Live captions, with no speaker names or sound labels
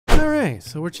Alright,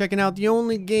 so we're checking out the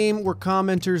only game where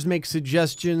commenters make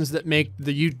suggestions that make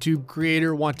the YouTube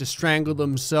creator want to strangle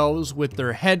themselves with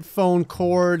their headphone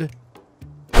cord.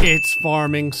 It's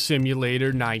Farming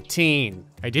Simulator 19.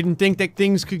 I didn't think that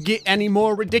things could get any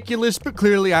more ridiculous, but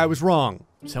clearly I was wrong.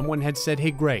 Someone had said,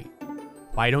 hey Gray,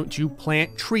 why don't you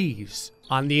plant trees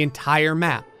on the entire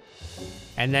map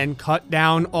and then cut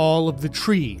down all of the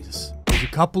trees? There's a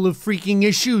couple of freaking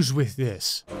issues with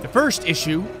this. The first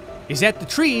issue is that the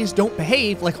trees don't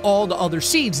behave like all the other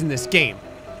seeds in this game.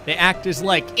 They act as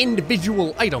like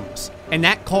individual items, and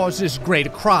that causes Gray to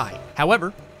cry.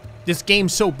 However, this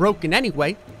game's so broken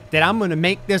anyway that I'm gonna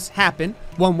make this happen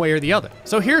one way or the other.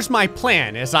 So here's my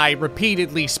plan as I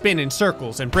repeatedly spin in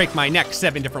circles and break my neck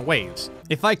 7 different ways.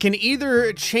 If I can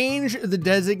either change the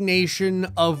designation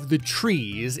of the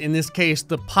trees, in this case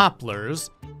the poplars,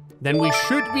 then we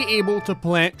should be able to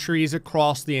plant trees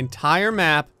across the entire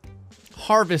map,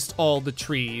 harvest all the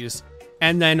trees,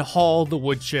 and then haul the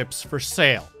wood chips for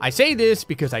sale. I say this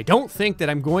because I don't think that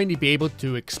I'm going to be able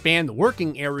to expand the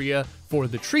working area for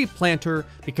the tree planter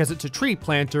because it's a tree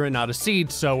planter and not a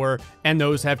seed sower, and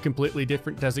those have completely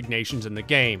different designations in the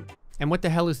game. And what the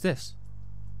hell is this?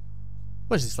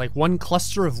 What is this, like one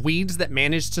cluster of weeds that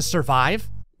managed to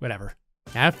survive? Whatever.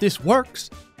 Now if this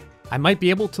works, I might be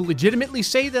able to legitimately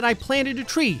say that I planted a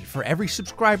tree for every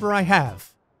subscriber I have.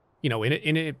 You know,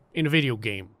 in a video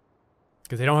game.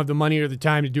 Because they don't have the money or the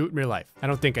time to do it in real life. I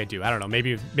don't think I do. I don't know.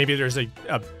 Maybe there's a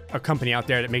company out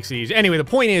there that makes it easy. Anyway, the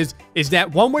point is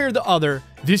that one way or the other,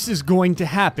 this is going to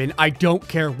happen. I don't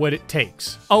care what it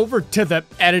takes. Over to the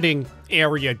editing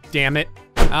area, damn it.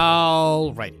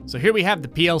 All right, so here we have the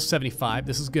PL75.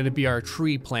 This is going to be our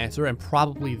tree planter and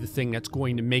probably the thing that's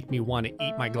going to make me want to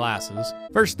eat my glasses.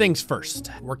 First things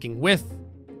first, working with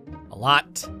a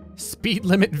lot, speed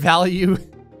limit value.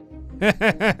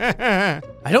 I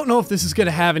don't know if this is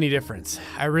gonna have any difference.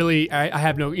 I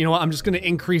have no, you know what, I'm just gonna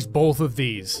increase both of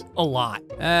these a lot.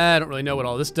 I don't really know what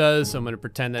all this does, so I'm gonna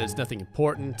pretend that it's nothing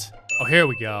important. Oh, here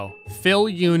we go. Fill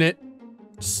unit,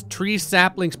 tree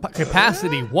saplings,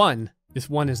 capacity 1. This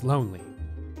one is lonely.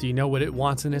 Do you know what it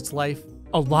wants in its life?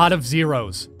 A lot of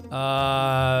zeros.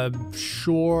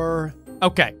 Sure.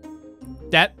 Okay.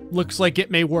 That looks like it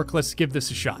may work. Let's give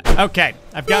this a shot. Okay,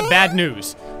 I've got bad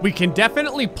news. We can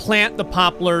definitely plant the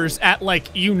poplars at,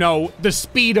 like, you know, the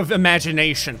speed of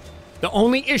imagination. The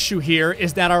only issue here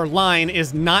is that our line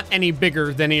is not any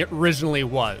bigger than it originally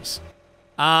was.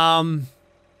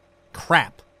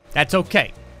 Crap. That's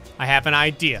okay. I have an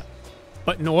idea.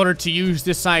 But in order to use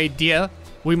this idea,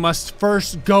 we must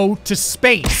first go to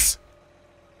space.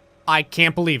 I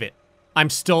can't believe it. I'm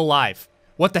still alive.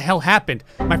 What the hell happened?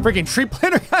 My friggin' tree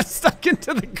planter got stuck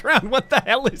into the ground. What the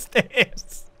hell is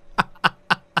this?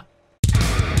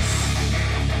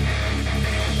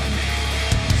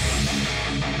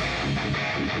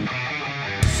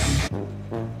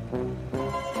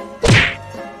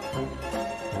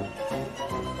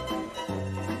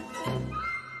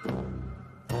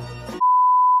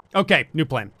 Okay, new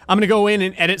plan. I'm gonna go in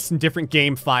and edit some different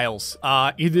game files.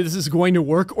 Either this is going to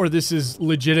work or this is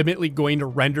legitimately going to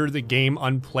render the game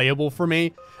unplayable for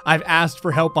me. I've asked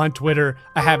for help on Twitter.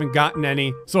 I haven't gotten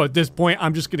any. So at this point,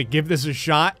 I'm just gonna give this a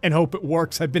shot and hope it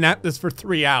works. I've been at this for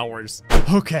 3 hours.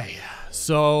 Okay,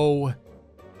 so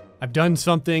I've done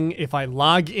something. If I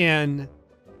log in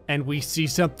and we see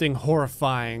something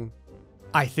horrifying,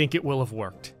 I think it will have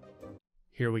worked.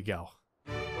 Here we go.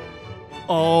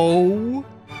 Oh.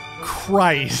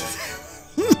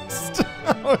 Christ.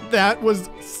 That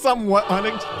was somewhat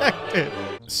unexpected.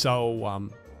 So,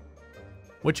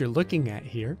 what you're looking at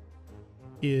here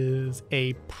is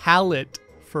a pallet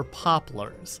for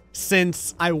poplars.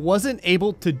 Since I wasn't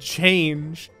able to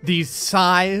change the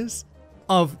size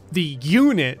of the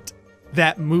unit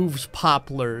that moves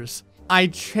poplars, I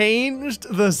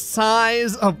changed the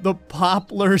size of the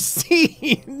poplar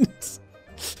seeds.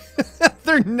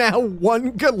 They're now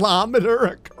 1 kilometer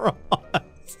across.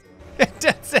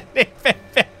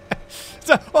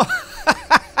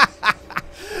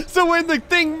 So when the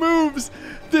thing moves,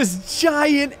 this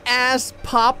giant ass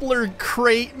poplar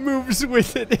crate moves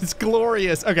with it. It's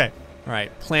glorious. Okay. All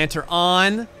right. Planter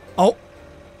on. Oh.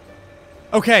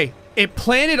 Okay. It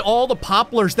planted all the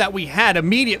poplars that we had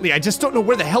immediately. I just don't know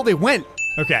where the hell they went.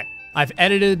 Okay. I've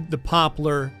edited the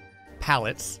poplar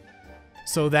pallets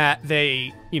so that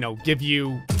they, you know, give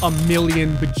you a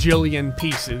million bajillion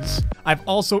pieces. I've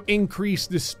also increased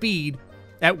the speed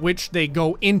at which they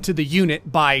go into the unit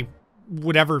by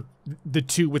whatever the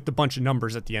 2 with the bunch of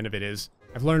numbers at the end of it is.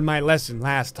 I've learned my lesson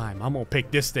last time. I'm gonna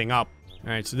pick this thing up. All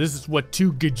right, so this is what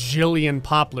 2 gajillion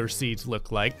poplar seeds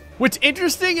look like. What's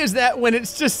interesting is that when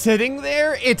it's just sitting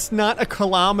there, it's not a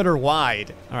kilometer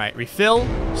wide. All right, refill.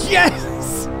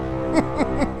 Yes!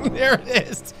 There it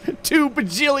is. 2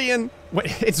 bajillion.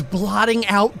 Wait, it's blotting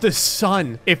out the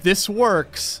sun. If this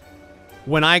works,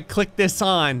 when I click this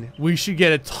on, we should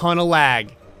get a ton of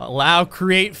lag. Allow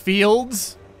create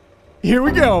fields. Here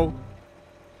we go.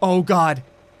 Oh God.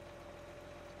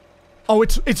 Oh,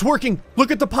 it's working.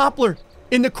 Look at the poplar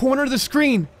in the corner of the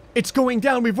screen. It's going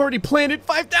down. We've already planted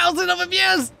 5,000 of them,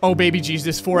 yes! Oh, baby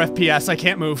Jesus, 4 FPS, I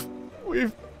can't move.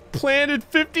 We've planted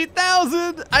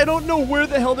 50,000. I don't know where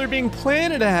the hell they're being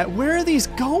planted at. Where are these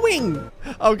going?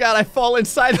 Oh God, I fall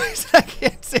inside. I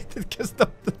can't say that because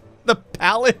the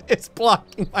pallet is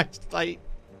blocking my sight.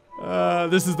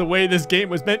 This is the way this game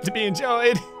was meant to be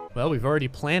enjoyed. Well, we've already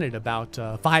planted about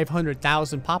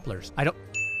 500,000 poplars.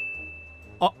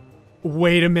 Oh,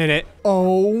 wait a minute.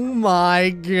 Oh my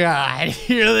God,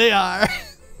 here they are.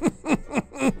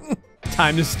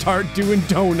 Time to start doing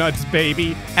donuts,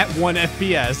 baby, at 1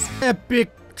 FPS. Epic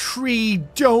tree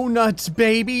donuts,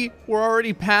 baby. We're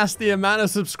already past the amount of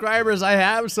subscribers I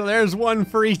have, so there's one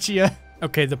for each of you.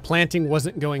 Okay, the planting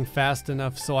wasn't going fast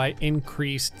enough, so I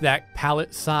increased that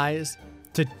pallet size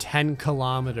to 10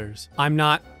 kilometers. I'm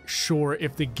not sure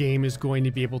if the game is going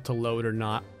to be able to load or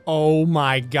not. Oh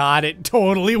my God, it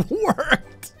totally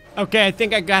worked. Okay, I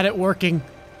think I got it working,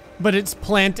 but it's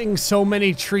planting so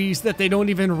many trees that they don't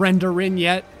even render in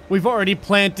yet. We've already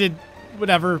planted,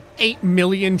 whatever, 8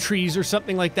 million trees or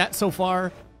something like that so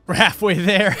far. We're halfway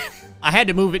there. I had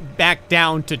to move it back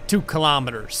down to 2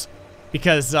 kilometers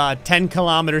because 10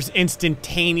 kilometers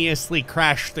instantaneously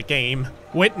crashed the game.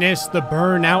 Witness the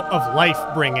burnout of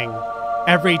life-bringing.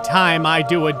 Every time I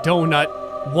do a donut,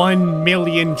 1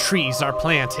 million trees are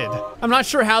planted. I'm not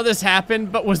sure how this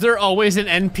happened, but was there always an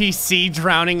NPC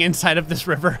drowning inside of this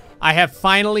river? I have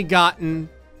finally gotten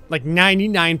like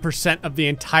 99% of the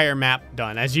entire map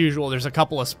done. As usual, there's a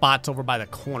couple of spots over by the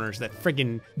corners that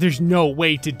friggin' there's no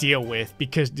way to deal with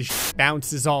because the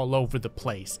bounces all over the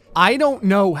place. I don't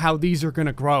know how these are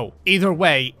gonna grow. Either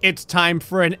way, it's time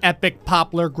for an epic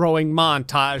poplar growing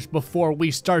montage before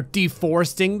we start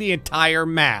deforesting the entire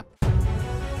map.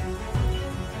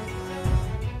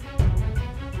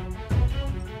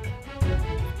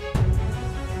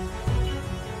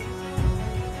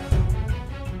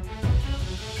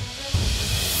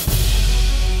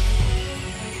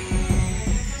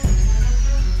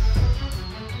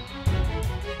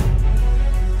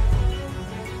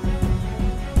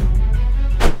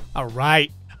 All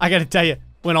right, I gotta tell you,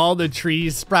 when all the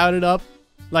trees sprouted up,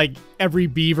 like every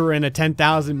beaver in a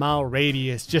 10,000 mile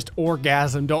radius just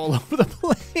orgasmed all over the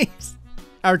place.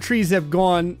 Our trees have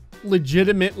gone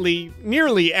legitimately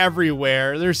nearly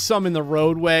everywhere. There's some in the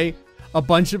roadway. A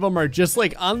bunch of them are just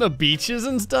like on the beaches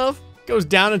and stuff. Goes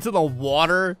down into the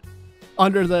water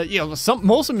under the, you know,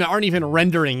 most of them aren't even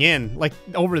rendering in. Like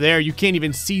over there, you can't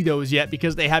even see those yet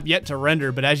because they have yet to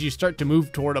render. But as you start to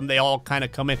move toward them, they all kind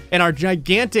of come in. And our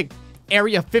gigantic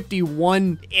Area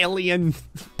 51 alien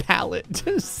pallet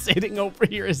just sitting over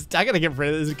here is, I gotta get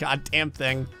rid of this goddamn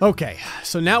thing. Okay,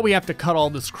 so now we have to cut all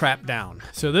this crap down.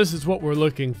 So this is what we're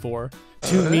looking for.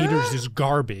 2 meters is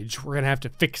garbage. We're gonna have to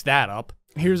fix that up.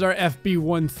 Here's our FB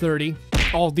 130.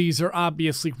 All these are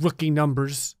obviously rookie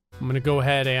numbers. I'm gonna go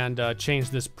ahead and change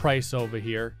this price over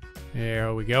here.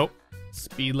 There we go.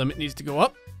 Speed limit needs to go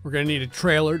up. We're gonna need a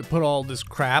trailer to put all this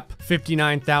crap.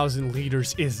 59,000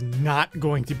 liters is not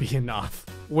going to be enough.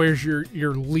 Where's your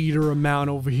liter amount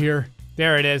over here?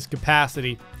 There it is,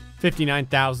 capacity.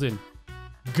 59,000.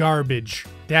 Garbage.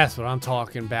 That's what I'm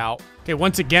talking about. Okay,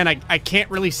 once again, I can't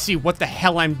really see what the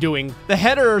hell I'm doing. The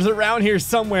header is around here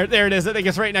somewhere. There it is, I think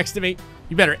it's right next to me.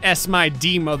 You better S my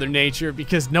D, Mother Nature,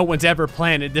 because no one's ever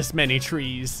planted this many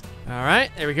trees. All right,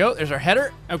 there we go, there's our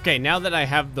header. Okay, now that I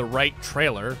have the right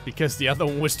trailer, because the other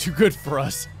one was too good for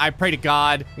us, I pray to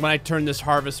God when I turn this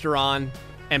harvester on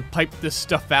and pipe this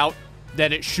stuff out,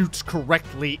 that it shoots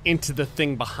correctly into the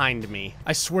thing behind me.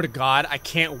 I swear to God, I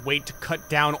can't wait to cut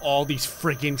down all these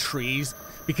friggin' trees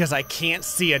because I can't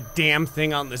see a damn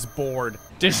thing on this board.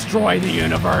 Destroy the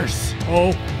universe.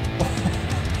 Oh,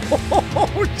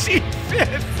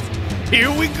 Jesus. Here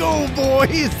we go,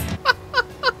 boys.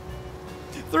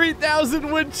 3,000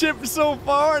 wood chips so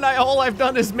far, and all I've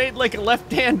done is made like a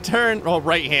left-hand turn. Well,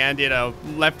 right hand, you know,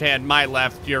 left hand, my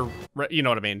left, your right, you know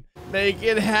what I mean. Make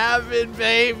it happen,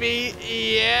 baby.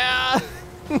 Yeah.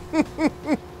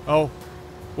 Oh,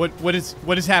 what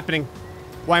is happening?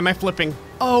 Why am I flipping?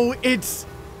 Oh, it's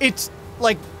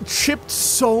like chipped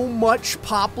so much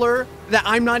poplar that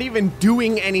I'm not even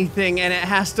doing anything and it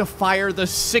has to fire the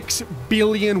 6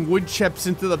 billion wood chips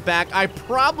into the back. I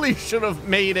probably should have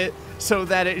made it so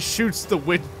that it shoots the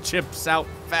wood chips out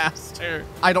faster.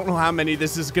 I don't know how many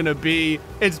this is gonna be.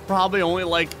 It's probably only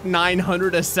like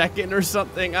 900 a second or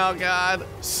something. Oh God.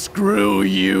 Screw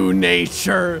you,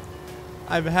 nature.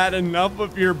 I've had enough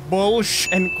of your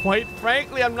bullshit, and quite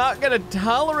frankly, I'm not gonna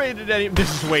tolerate it anymore.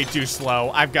 This is way too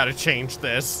slow. I've gotta change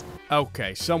this.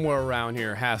 Okay, somewhere around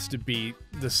here has to be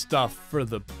the stuff for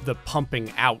the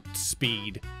pumping out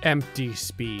speed. Empty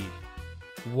speed.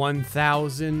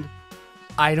 1,000?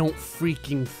 I don't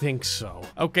freaking think so.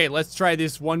 Okay, let's try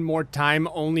this one more time,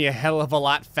 only a hell of a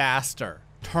lot faster.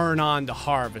 Turn on the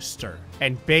harvester.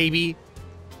 And baby,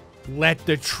 let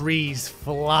the trees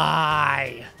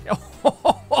fly.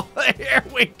 Oh, there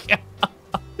we go.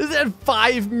 Is that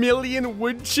 5 million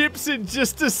wood chips in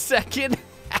just a second?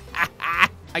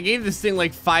 I gave this thing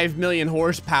like 5 million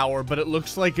horsepower, but it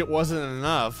looks like it wasn't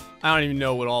enough. I don't even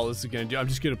know what all this is gonna do. I'm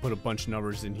just gonna put a bunch of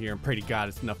numbers in here and pray to God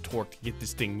it's enough torque to get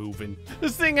this thing moving.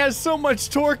 This thing has so much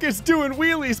torque, it's doing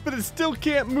wheelies, but it still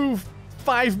can't move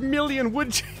 5 million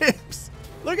wood chips.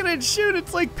 Look at it shoot,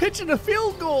 it's like pitching a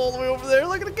field goal all the way over there.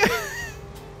 Look at it go.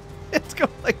 It's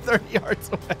going like 30 yards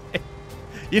away.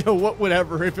 You know what,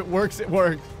 whatever, if it works, it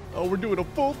works. Oh, we're doing a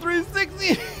full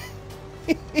 360.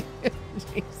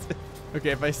 Jesus.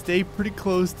 Okay, if I stay pretty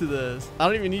close to this, I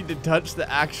don't even need to touch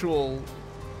the actual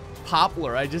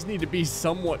poplar. I just need to be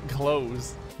somewhat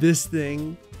close. This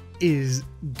thing is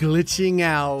glitching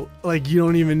out like you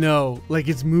don't even know. Like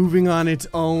it's moving on its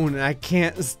own and I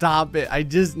can't stop it. I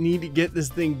just need to get this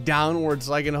thing downward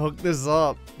so I can hook this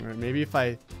up. All right, maybe if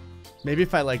I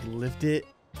like lift it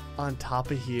on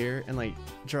top of here and like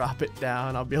drop it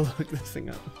down, I'll be able to hook this thing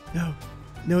up.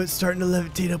 No, it's starting to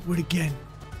levitate upward again.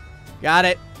 Got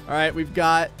it. All right, we've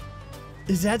got,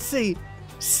 does that say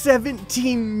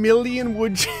 17 million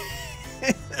wood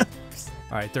chips?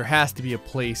 All right, there has to be a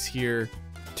place here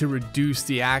to reduce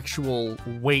the actual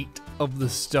weight of the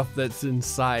stuff that's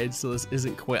inside, so this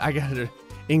isn't quite, I gotta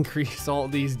increase all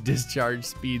these discharge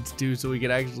speeds too so we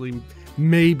can actually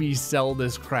maybe sell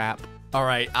this crap. All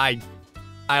right, I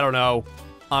don't know.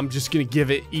 I'm just gonna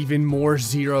give it even more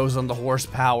zeros on the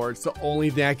horsepower. It's the only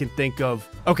thing I can think of.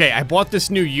 Okay, I bought this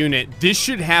new unit. This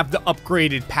should have the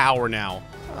upgraded power now.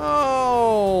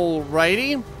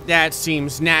 Alrighty, that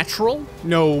seems natural.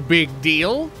 No big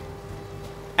deal.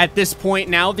 At this point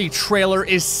now, the trailer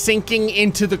is sinking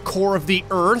into the core of the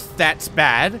earth. That's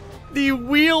bad. The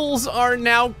wheels are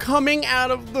now coming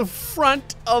out of the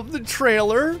front of the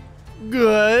trailer.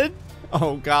 Good.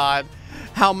 Oh God.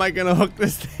 How am I gonna hook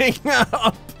this thing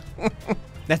up?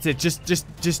 That's it,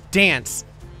 just dance.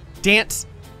 Dance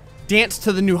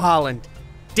to the New Holland.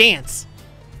 Dance,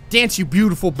 you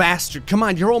beautiful bastard. Come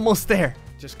on, you're almost there.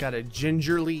 Just gotta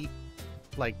gingerly,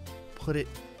 like, put it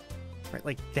right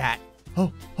like that.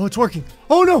 Oh, it's working.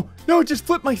 Oh no, it just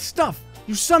flipped my stuff.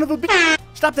 You son of a bitch.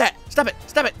 Stop that, stop it.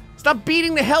 Stop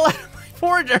beating the hell out of my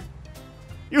forager.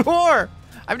 You whore.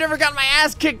 I've never gotten my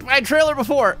ass kicked by a trailer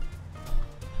before.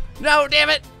 No, damn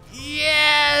it.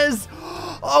 Yes.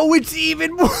 Oh, it's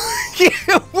even more.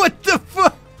 What the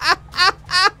fuck?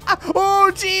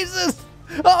 Oh, Jesus.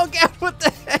 Oh, God, what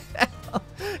the hell?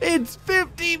 It's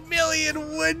 50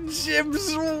 million wood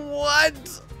chips.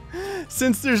 What?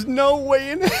 Since there's no way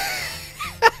in.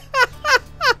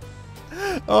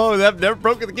 Oh, I've never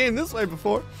broken the game this way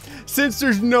before. Since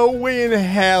there's no way in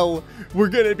hell we're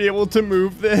going to be able to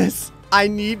move this, I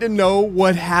need to know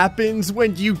what happens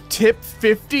when you tip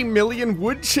 50 million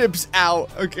wood chips out.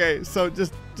 Okay, so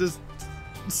just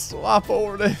swap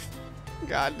over to,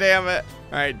 God damn it.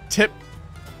 All right, tip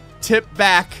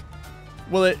back.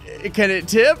 Will can it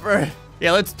tip or?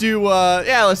 Yeah, let's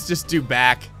just do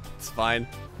back. It's fine.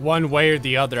 One way or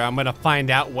the other, I'm gonna find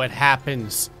out what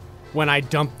happens when I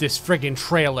dump this friggin'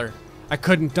 trailer. I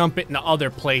couldn't dump it in the other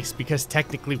place because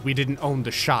technically we didn't own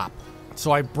the shop.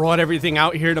 So I brought everything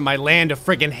out here to my land of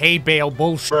friggin' hay bale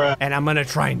bullshit, and I'm gonna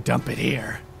try and dump it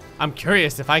here. I'm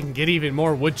curious if I can get even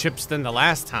more wood chips than the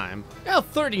last time. Yeah,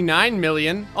 39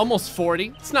 million, almost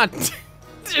 40. It's not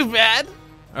too bad.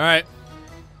 All right,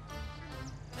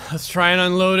 let's try and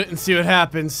unload it and see what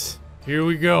happens. Here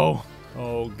we go.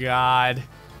 Oh God.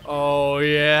 Oh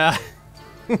yeah.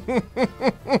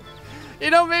 You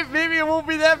know, maybe it won't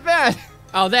be that bad.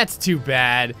 Oh, that's too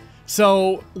bad.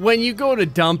 So when you go to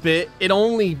dump it, it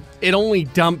only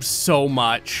dumps so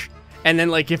much. And then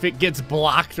like if it gets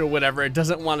blocked or whatever, it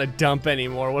doesn't want to dump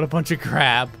anymore. What a bunch of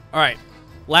crap. All right,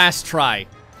 last try.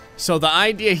 So the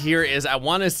idea here is I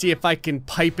want to see if I can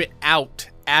pipe it out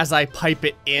as I pipe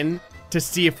it in. to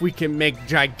see if we can make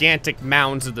gigantic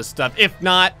mounds of the stuff. If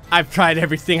not, I've tried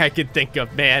everything I could think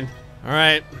of, man. All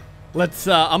right, let's,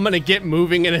 I'm gonna get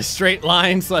moving in a straight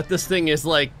line so that this thing is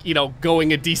like, you know,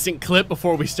 going a decent clip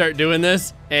before we start doing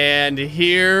this. And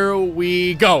here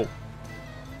we go.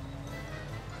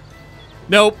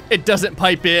 Nope, it doesn't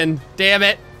pipe in. Damn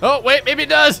it. Oh, wait, maybe it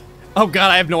does. Oh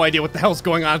God, I have no idea what the hell's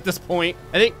going on at this point.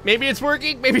 I think maybe it's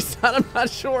working, maybe it's not, I'm not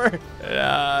sure.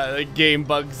 The game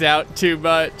bugs out too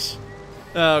much.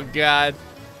 Oh God.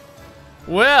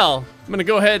 Well, I'm gonna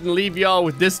go ahead and leave y'all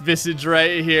with this visage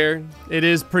right here. It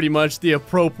is pretty much the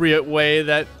appropriate way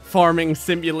that Farming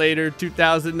Simulator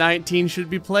 2019 should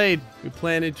be played. We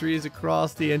planted trees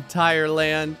across the entire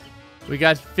land. We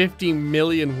got 50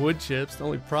 million wood chips. The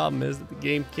only problem is that the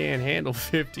game can't handle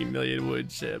 50 million wood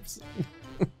chips.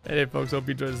 Hey folks, hope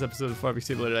you enjoyed this episode of Farming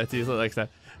Simulator. See you next time.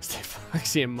 Stay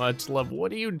foxy and much love.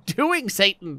 What are you doing, Satan?